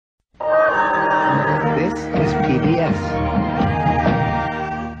This is PBS.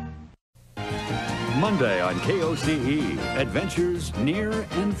 Monday on KOCE, Adventures Near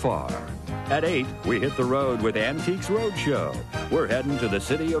and Far. At 8, we hit the road with Antiques Roadshow. We're heading to the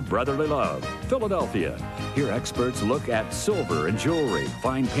city of brotherly love, Philadelphia. Here experts look at silver and jewelry,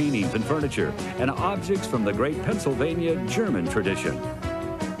 fine paintings and furniture, and objects from the great Pennsylvania German tradition.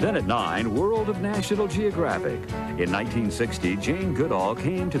 Then at 9, World of National Geographic. In 1960, Jane Goodall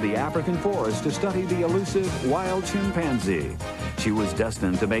came to the African forest to study the elusive wild chimpanzee. She was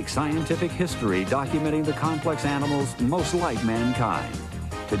destined to make scientific history documenting the complex animals most like mankind.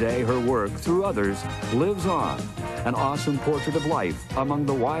 Today, her work, through others, lives on. An awesome portrait of life among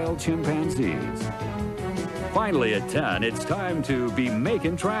the wild chimpanzees. Finally, at 10, it's time to be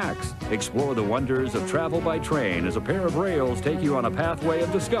making tracks. Explore the wonders of travel by train as a pair of rails take you on a pathway of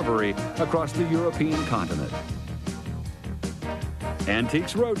discovery across the European continent.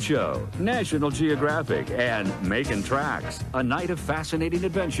 Antiques Roadshow, National Geographic, and Making Tracks, a night of fascinating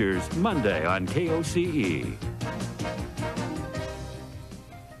adventures, Monday on KOCE.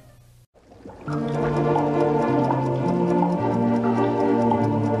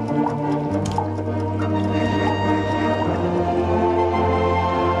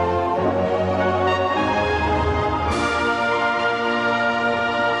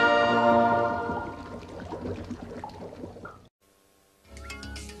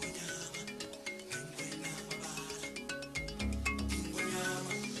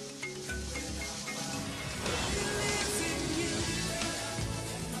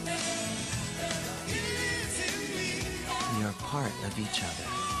 We are part of each other.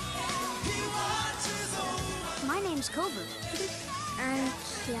 My name's Cobra. And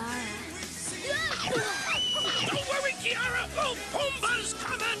Kiara. Don't worry, Kiara! Oh, Pumbaa's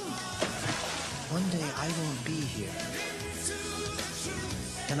coming! One day I won't be here.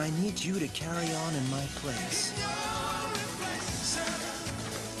 And I need you to carry on in my place.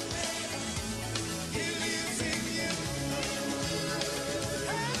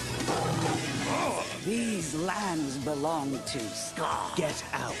 These lands belong to Scar. Get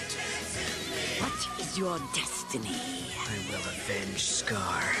out. What is your destiny? I will avenge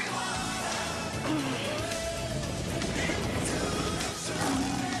Scar.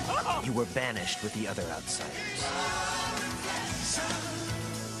 You were banished with the other outsiders.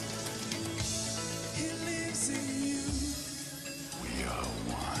 We are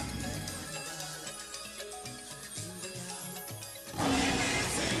one.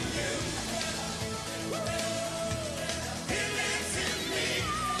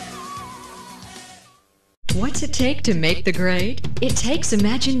 What's it take to make the grade? It takes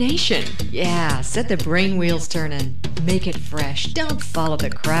imagination. Yeah, set the brain wheels turning. Make it fresh. Don't follow the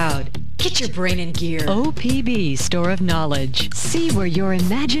crowd. Get your brain in gear. OPB Store of Knowledge. See where your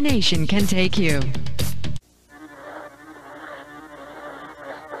imagination can take you.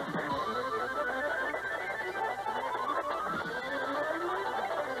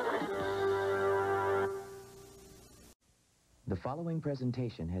 The following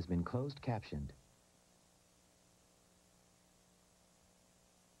presentation has been closed captioned.